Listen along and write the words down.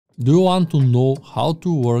Do you want to know how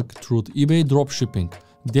to work through eBay dropshipping?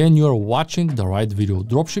 Then you're watching the right video.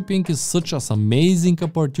 Dropshipping is such an amazing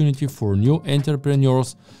opportunity for new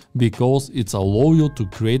entrepreneurs because it allows you to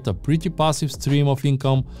create a pretty passive stream of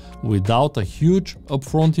income without a huge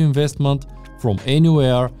upfront investment from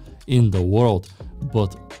anywhere in the world.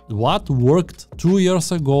 But what worked 2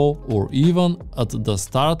 years ago or even at the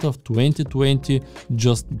start of 2020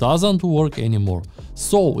 just doesn't work anymore.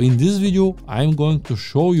 So in this video I'm going to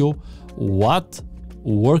show you what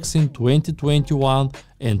works in 2021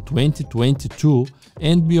 and 2022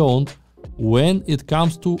 and beyond when it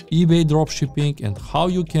comes to eBay dropshipping and how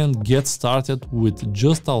you can get started with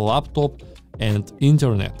just a laptop and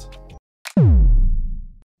internet.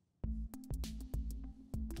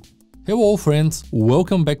 Hello friends,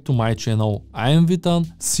 welcome back to my channel. I am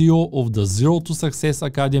Vitan, CEO of the Zero to Success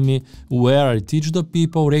Academy, where I teach the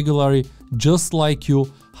people regularly, just like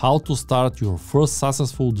you, how to start your first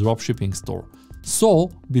successful dropshipping store. So,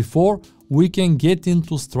 before we can get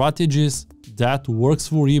into strategies that works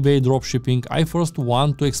for eBay dropshipping, I first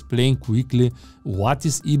want to explain quickly what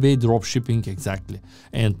is eBay dropshipping exactly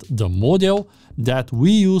and the model that we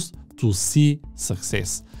use to see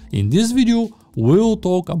success. In this video, we will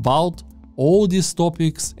talk about all these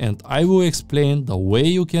topics and I will explain the way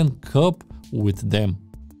you can cope with them.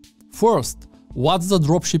 First, what's the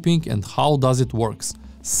dropshipping and how does it works?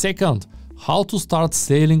 Second, how to start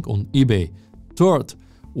selling on eBay. Third,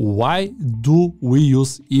 why do we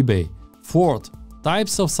use eBay? Fourth,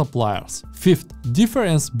 types of suppliers. Fifth,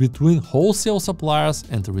 difference between wholesale suppliers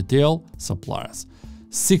and retail suppliers.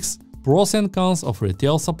 Sixth, pros and cons of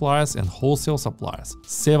retail suppliers and wholesale suppliers.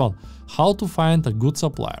 7. How to find a good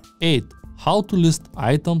supplier. 8. How to list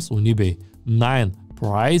items on eBay. 9.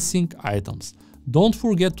 Pricing items. Don't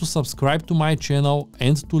forget to subscribe to my channel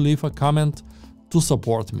and to leave a comment to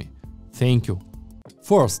support me. Thank you.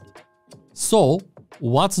 First, so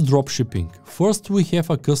what's dropshipping? First, we have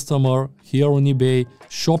a customer here on eBay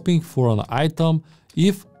shopping for an item.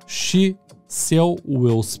 If she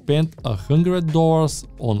will spend $100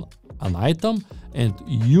 on an item and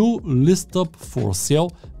you list up for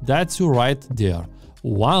sale, that's you right there.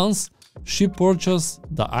 Once she purchases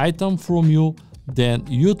the item from you, then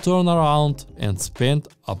you turn around and spend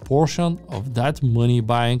a portion of that money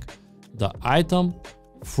buying the item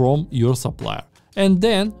from your supplier. And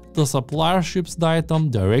then the supplier ships the item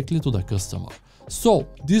directly to the customer. So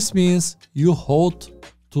this means you hold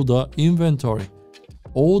to the inventory.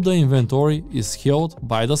 All the inventory is held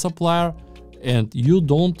by the supplier and you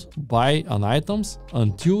don't buy an items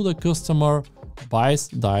until the customer buys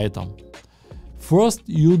the item. First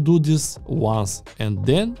you do this once and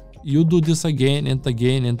then you do this again and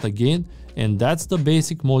again and again, and that's the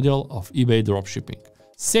basic model of eBay dropshipping.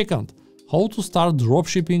 Second, how to start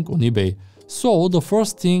dropshipping on eBay. So the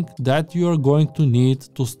first thing that you are going to need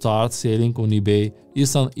to start selling on eBay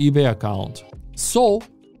is an eBay account. So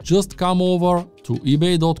just come over to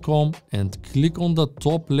ebay.com and click on the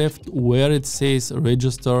top left where it says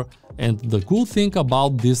register. And the cool thing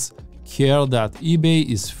about this here that eBay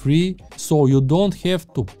is free, so you don't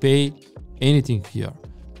have to pay anything here.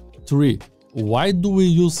 3. Why do we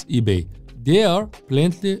use eBay? There are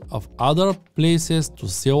plenty of other places to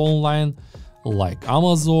sell online like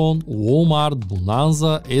Amazon, Walmart,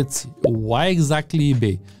 Bonanza, Etsy. Why exactly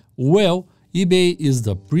eBay? Well, eBay is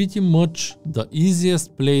pretty much the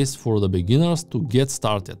easiest place for the beginners to get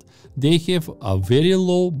started. They have a very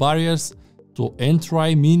low barriers to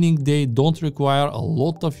entry, meaning they don't require a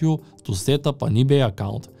lot of you to set up an eBay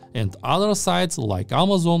account, and other sites like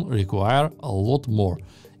Amazon require a lot more.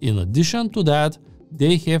 In addition to that,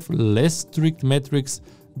 they have less strict metrics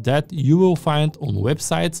that you will find on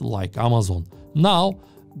websites like Amazon. Now,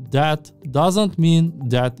 that doesn't mean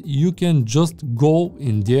that you can just go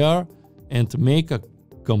in there and make a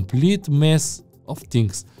complete mess of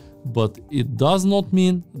things, but it does not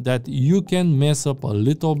mean that you can mess up a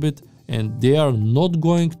little bit and they are not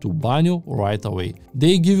going to ban you right away.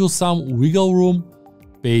 They give you some wiggle room,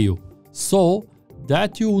 pay you, so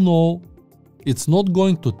that you know it's not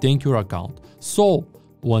going to tank your account. So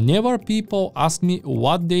whenever people ask me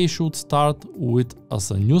what they should start with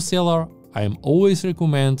as a new seller, I always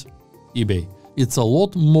recommend eBay. It's a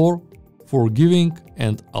lot more forgiving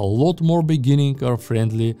and a lot more beginner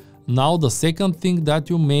friendly. Now the second thing that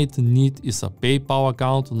you may need is a PayPal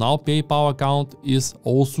account. Now PayPal account is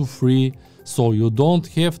also free, so you don't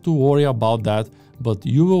have to worry about that, but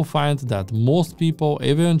you will find that most people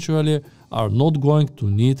eventually are not going to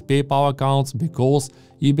need PayPal accounts because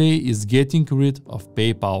eBay is getting rid of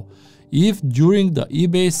PayPal. If during the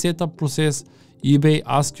eBay setup process eBay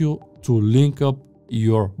asks you to link up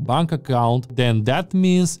your bank account, then that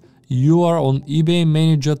means you are on eBay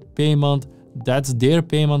managed payment, that's their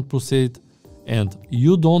payment process, and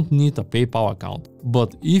you don't need a PayPal account.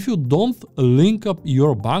 But if you don't link up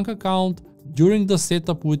your bank account during the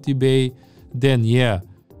setup with eBay, then yeah,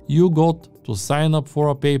 you got to sign up for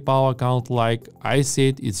a PayPal account. Like I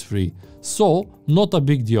said, it's free. So not a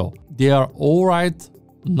big deal. They are alright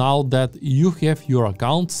now that you have your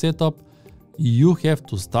account set up. You have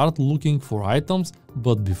to start looking for items,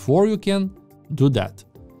 but before you can do that.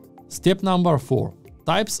 Step number 4.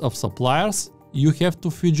 Types of suppliers. You have to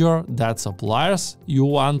figure that suppliers you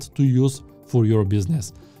want to use for your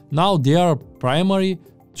business. Now there are primary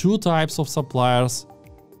 2 types of suppliers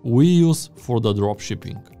we use for the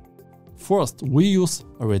dropshipping. First, we use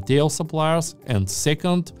retail suppliers, and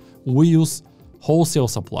second, we use wholesale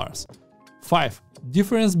suppliers. 5.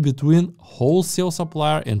 Difference between wholesale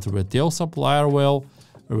supplier and retail supplier. Well,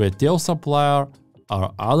 retail supplier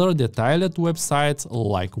are other detailed websites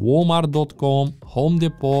like Walmart.com, Home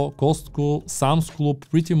Depot, Costco, Sam's Club,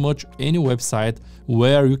 pretty much any website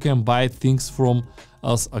where you can buy things from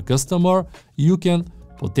as a customer. You can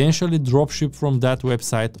potentially dropship from that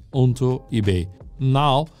website onto eBay.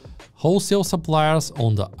 Now, wholesale suppliers,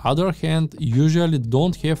 on the other hand, usually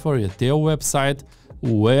don't have a retail website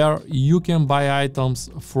where you can buy items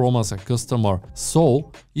from as a customer.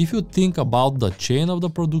 So, if you think about the chain of the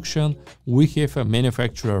production, we have a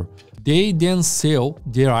manufacturer. They then sell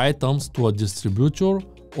their items to a distributor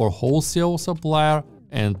or wholesale supplier,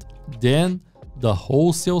 and then the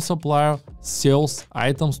wholesale supplier sells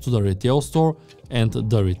items to the retail store, and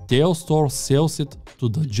the retail store sells it to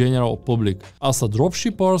the general public. As a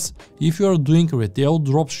dropshippers, if you are doing retail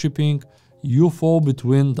dropshipping, you fall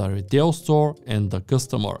between the retail store and the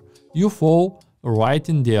customer. You fall right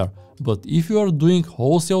in there. But if you are doing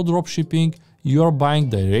wholesale dropshipping, you are buying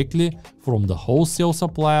directly from the wholesale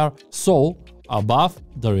supplier, so above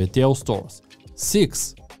the retail stores.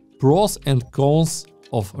 6. Pros and cons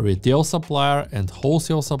of retail supplier and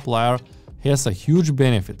wholesale supplier has a huge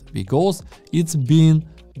benefit because it's been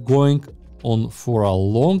going on for a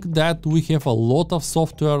long that we have a lot of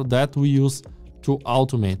software that we use to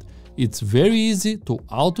automate. It's very easy to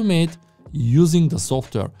automate using the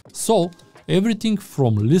software. So everything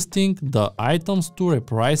from listing the items to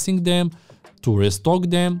repricing them to restock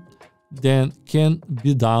them then can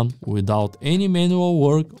be done without any manual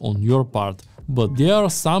work on your part. But there are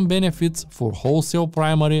some benefits for wholesale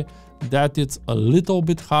primary that it's a little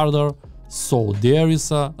bit harder, so there is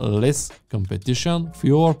a less competition,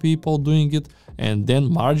 fewer people doing it, and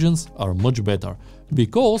then margins are much better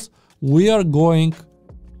because we are going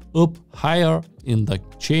up higher in the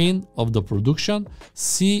chain of the production,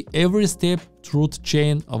 see every step through the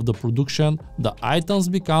chain of the production, the items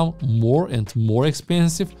become more and more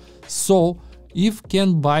expensive. So if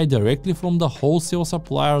can buy directly from the wholesale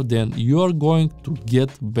supplier, then you are going to get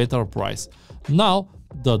better price. Now,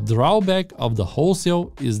 the drawback of the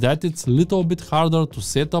wholesale is that it's a little bit harder to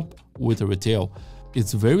set up with retail.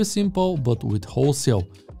 It's very simple, but with wholesale,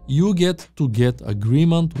 you get to get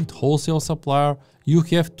agreement with wholesale supplier, you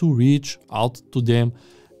have to reach out to them,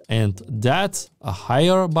 and that's a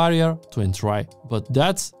higher barrier to entry. But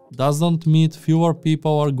that doesn't mean fewer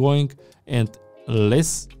people are going and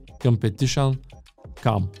less competition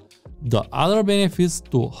come. The other benefits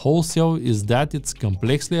to wholesale is that it's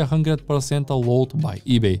complexly 100% allowed by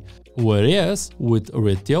eBay. Whereas with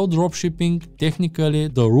retail dropshipping, technically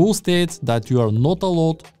the rule states that you are not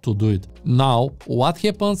allowed to do it. Now, what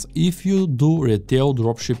happens if you do retail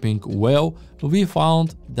dropshipping? Well, we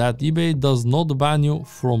found that eBay does not ban you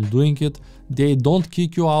from doing it. They don't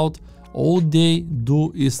kick you out. All they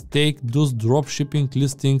do is take those dropshipping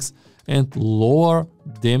listings and lower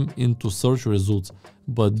them into search results.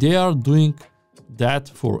 But they are doing that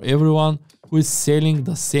for everyone who is selling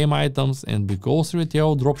the same items, and because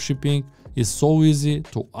retail dropshipping is so easy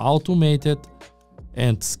to automate it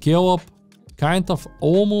and scale up, kind of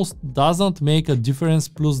almost doesn't make a difference.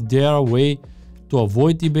 Plus there are a way to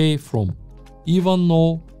avoid eBay from even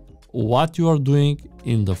know what you are doing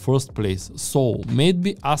in the first place. So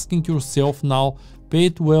maybe asking yourself now, pay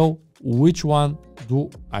it well, which one do?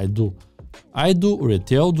 I do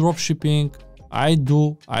retail dropshipping, I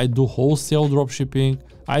do wholesale dropshipping,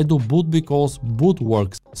 I do both because both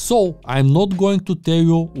works. So I'm not going to tell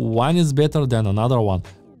you one is better than another one.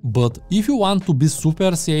 But if you want to be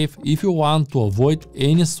super safe, if you want to avoid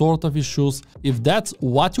any sort of issues, if that's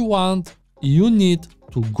what you want, you need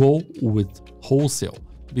to go with wholesale.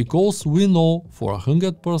 Because we know for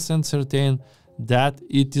 100% certain that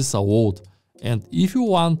it is allowed. And if you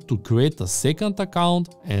want to create a second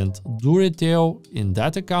account and do retail in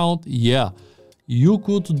that account, yeah, You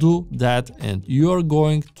could do that and you are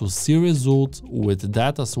going to see results with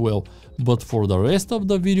that as well. But for the rest of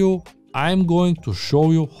the video, I'm going to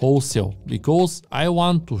show you wholesale because I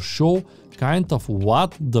want to show kind of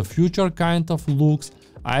what the future kind of looks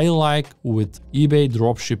I like with eBay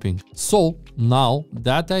dropshipping. So now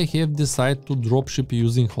that I have decided to dropship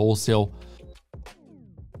using wholesale,